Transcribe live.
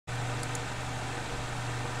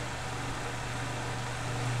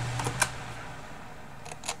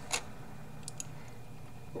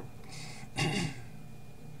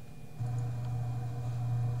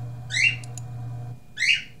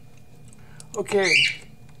Okay,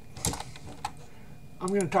 I'm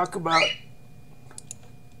going to talk about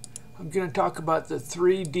the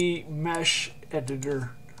 3D mesh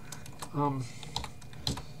editor.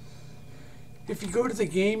 If you go to the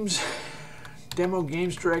demo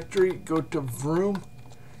games directory, go to Vroom,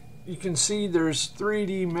 you can see there's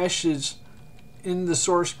 3D meshes in the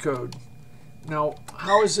source code. Now,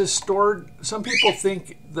 how is this stored? Some people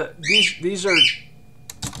think that these are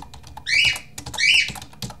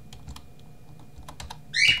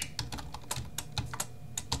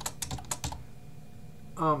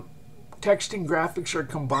text and graphics are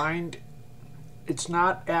combined. It's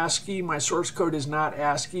not ASCII. My source code is not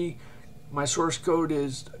ASCII. My source code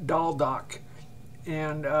is DALDOC.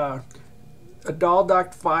 And a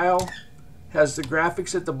DALDOC file has the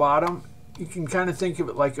graphics at the bottom. You can kind of think of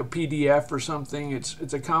it like a PDF or something.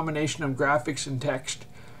 It's a combination of graphics and text.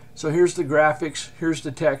 So here's the graphics, here's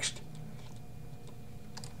the text.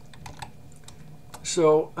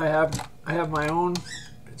 So I have my own.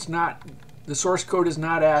 It's not, the source code is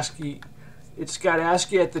not ASCII. It's got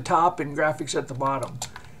ASCII at the top and graphics at the bottom.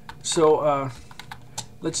 So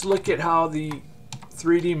let's look at how the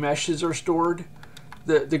 3D meshes are stored.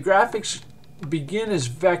 The graphics begin as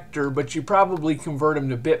vector, but you probably convert them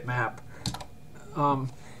to bitmap.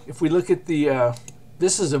 If we look at the,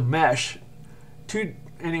 this is a mesh.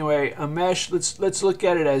 Anyway, a mesh. Let's look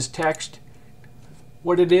at it as text.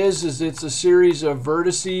 What it is it's a series of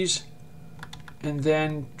vertices and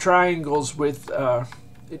then triangles with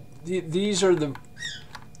these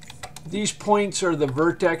points are the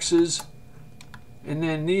vertexes, and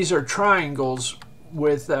then these are triangles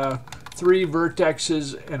with 3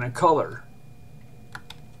 vertexes and a color.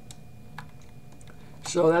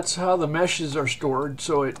 So that's how the meshes are stored.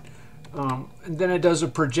 So it and then it does a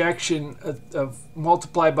projection of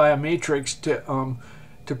multiplied by a matrix to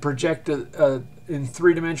project in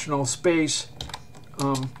 3-dimensional space.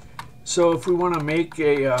 So if we want to make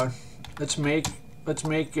a let's make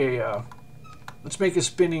a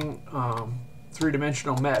spinning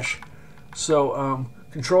 3-dimensional mesh. So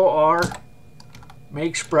Control R,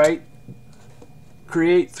 make sprite,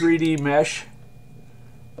 create 3D mesh.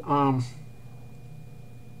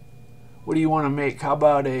 What do you want to make? How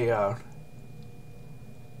about a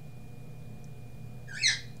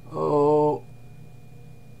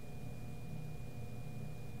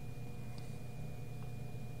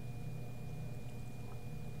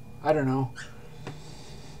I don't know.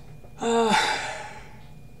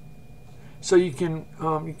 So you can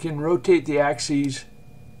rotate the axes.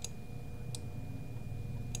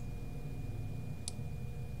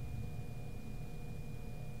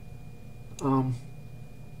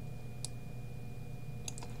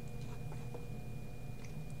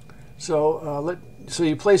 So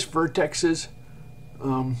you place vertexes.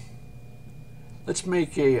 Let's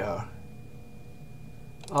make a.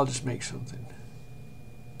 I'll just make something.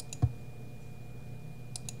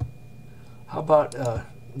 How about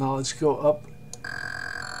now? Let's go up.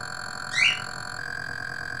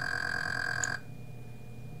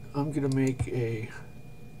 I'm gonna make a.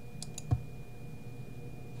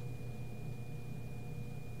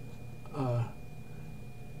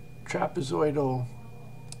 Trapezoidal.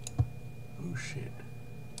 Oh shit.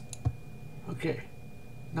 Okay.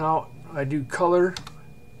 Now I do color.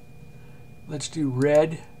 Let's do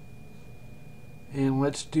red. And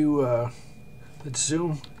let's do let's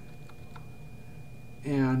zoom.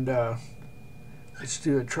 And let's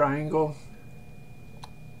do a triangle.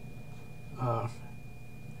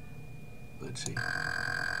 Let's see.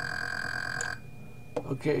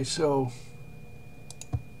 Okay, so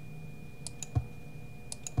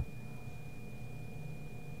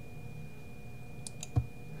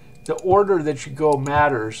the order that you go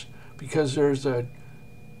matters because there's a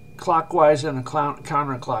clockwise and a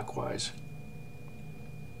counterclockwise.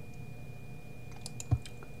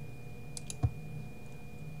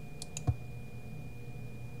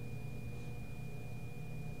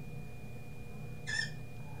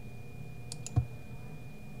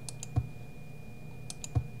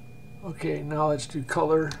 Okay, now let's do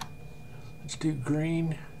color. Let's do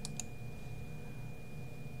green.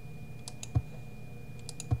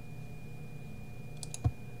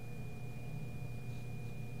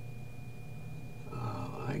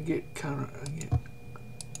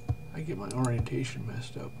 I get my orientation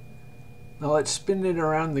messed up. Now let's spin it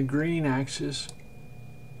around the green axis.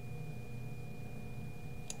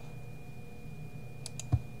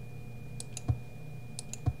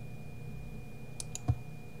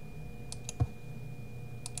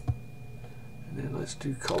 And then let's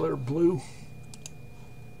do color blue.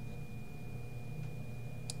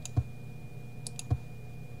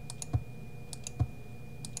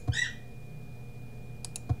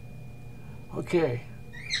 Okay.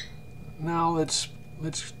 Now let's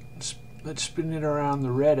spin it around the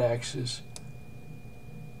red axis.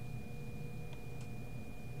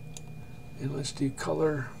 And let's do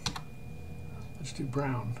color. Let's do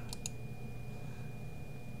brown.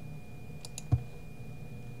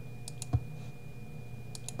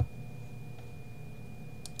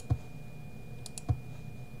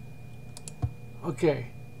 Okay,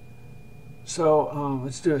 so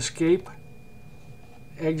let's do escape,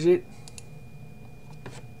 exit.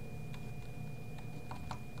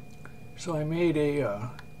 So I made a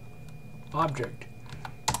object.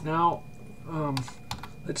 Now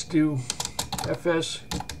let's do FS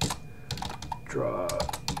draw it.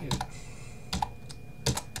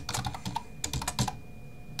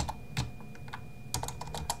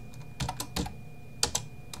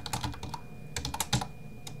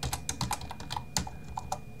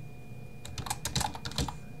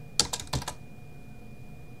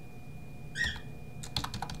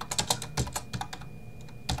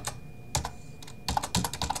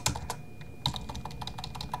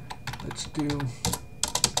 Let's do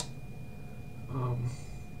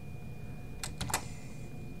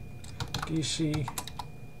DC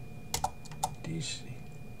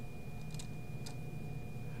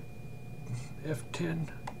F10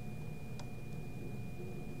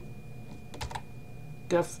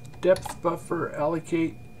 depth buffer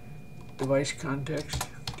allocate device context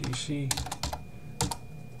DC,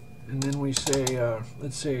 and then we say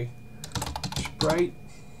let's say sprite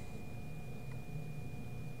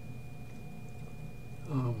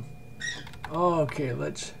okay,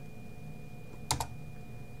 let's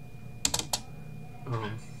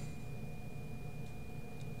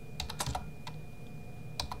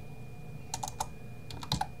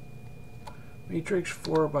matrix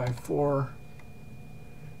 4x4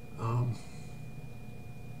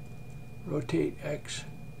 rotate X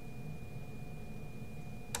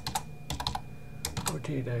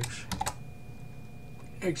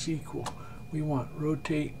X equal, we want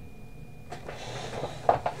rotate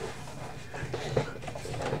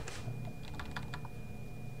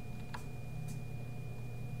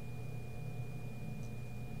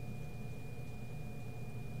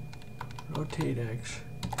X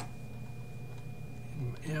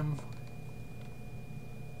M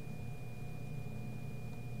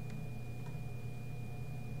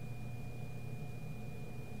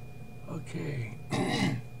okay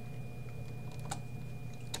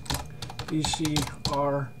DC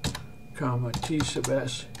R comma T sub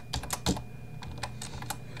S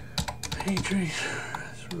matrix,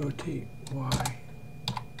 let's rotate Y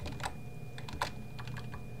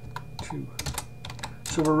 2.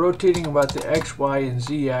 So we're rotating about the X, Y, and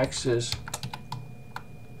Z axis,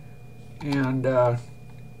 and we're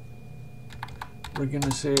going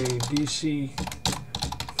to say DC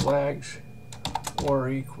flags or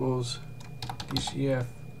equals DCF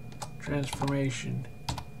transformation.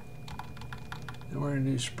 Then we're going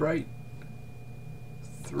to do sprite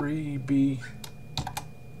 3B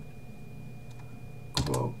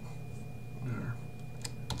quote there,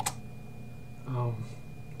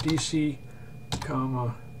 DC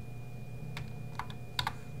comma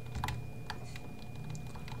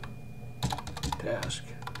task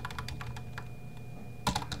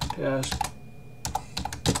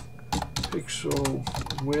pixel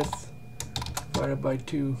width divided by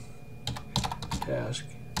 2 task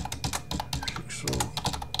pixel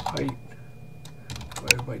height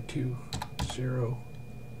divided by 2 0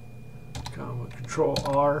 comma control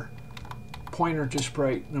R pointer to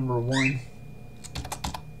sprite number 1.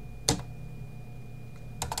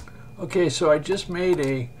 Okay, so I just made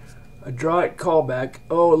a draw it callback.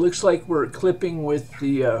 Oh, it looks like we're clipping with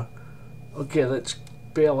the okay, let's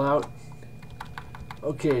bail out.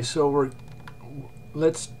 Okay, so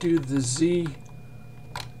let's do the Z.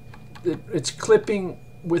 It's clipping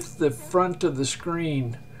with the front of the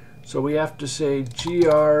screen, so we have to say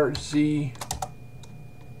GRZ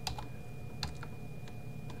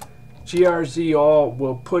all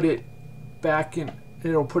will put it back in,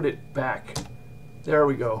 it'll put it back. There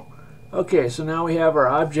we go. Okay, so now we have our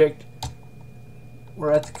object.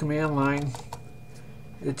 We're at the command line.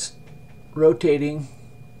 It's rotating.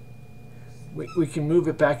 We can move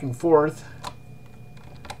it back and forth.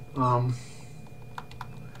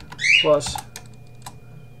 Plus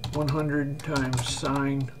 100 times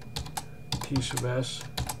sine T sub S.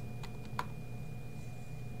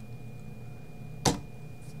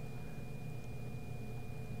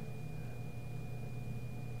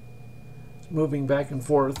 It's moving back and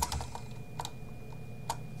forth.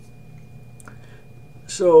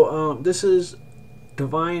 So this is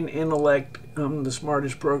divine intellect. I'm the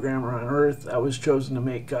smartest programmer on earth. I was chosen to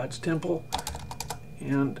make God's temple.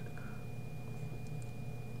 and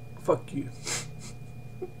fuck you.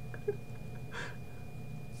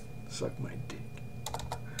 Suck my